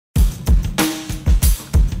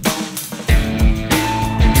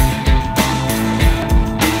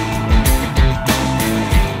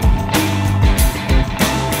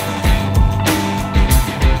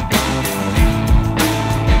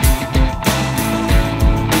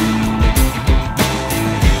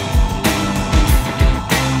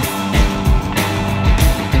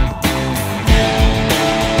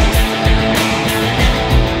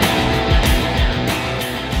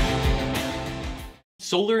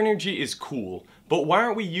energy is cool, but why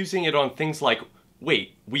aren't we using it on things like,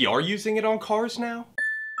 wait, we are using it on cars now?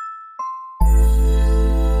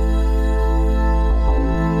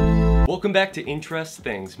 Welcome back to Interest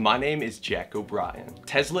Things. My name is Jack O'Brien.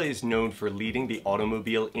 Tesla is known for leading the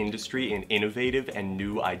automobile industry in innovative and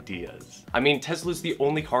new ideas. I mean, Tesla's the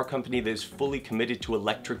only car company that is fully committed to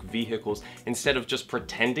electric vehicles instead of just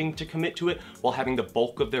pretending to commit to it while having the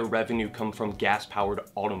bulk of their revenue come from gas-powered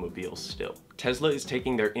automobiles still. Tesla is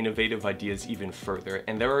taking their innovative ideas even further,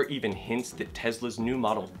 and there are even hints that Tesla's new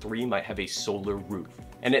Model 3 might have a solar roof.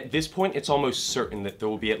 And at this point, it's almost certain that there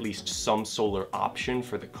will be at least some solar option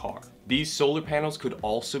for the car. These solar panels could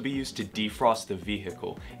also be used to defrost the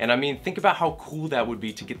vehicle, and I mean, think about how cool that would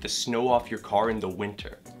be to get the snow off your car in the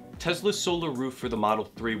winter. Tesla's solar roof for the Model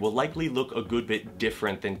 3 will likely look a good bit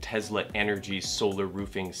different than Tesla Energy's solar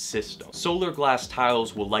roofing system. Solar glass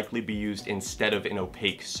tiles will likely be used instead of an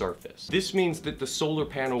opaque surface. This means that the solar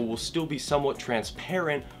panel will still be somewhat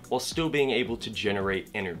transparent while still being able to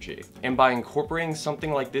generate energy. And by incorporating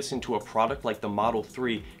something like this into a product like the Model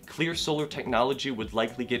 3, clear solar technology would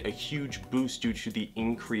likely get a huge boost due to the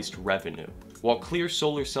increased revenue. While clear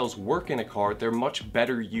solar cells work in a car, they're much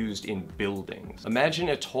better used in buildings. Imagine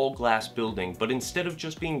a tall glass building, but instead of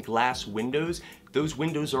just being glass windows, those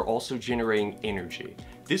windows are also generating energy.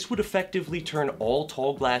 This would effectively turn all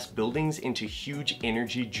tall glass buildings into huge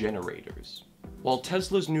energy generators. While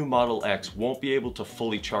Tesla's new Model X won't be able to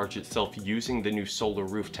fully charge itself using the new solar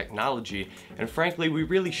roof technology, and frankly we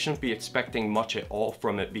really shouldn't be expecting much at all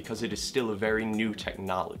from it because it is still a very new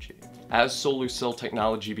technology. As solar cell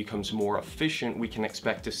technology becomes more efficient, we can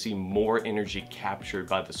expect to see more energy captured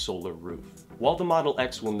by the solar roof. While the Model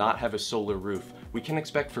X will not have a solar roof, we can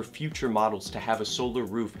expect for future models to have a solar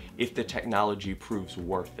roof if the technology proves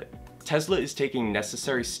worth it. Tesla is taking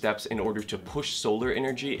necessary steps in order to push solar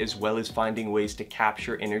energy as well as finding ways to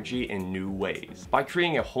capture energy in new ways. By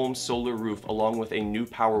creating a home solar roof along with a new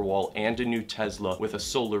Powerwall and a new Tesla with a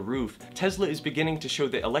solar roof, Tesla is beginning to show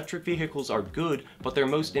that electric vehicles are good, but they're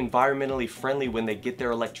most environmentally friendly when they get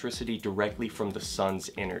their electricity directly from the sun's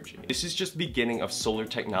energy. This is just the beginning of solar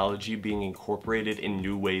technology being incorporated in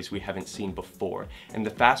new ways we haven't seen before, and the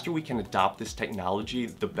faster we can adopt this technology,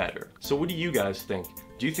 the better. So what do you guys think?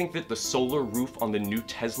 Do you think that the solar roof on the new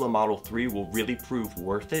Tesla Model 3 will really prove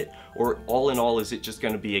worth it? Or all in all, is it just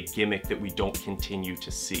going to be a gimmick that we don't continue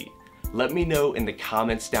to see? Let me know in the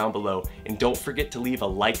comments down below, and don't forget to leave a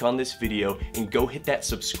like on this video and go hit that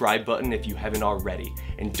subscribe button if you haven't already.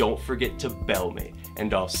 And don't forget to bell me,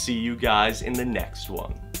 and I'll see you guys in the next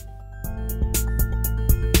one.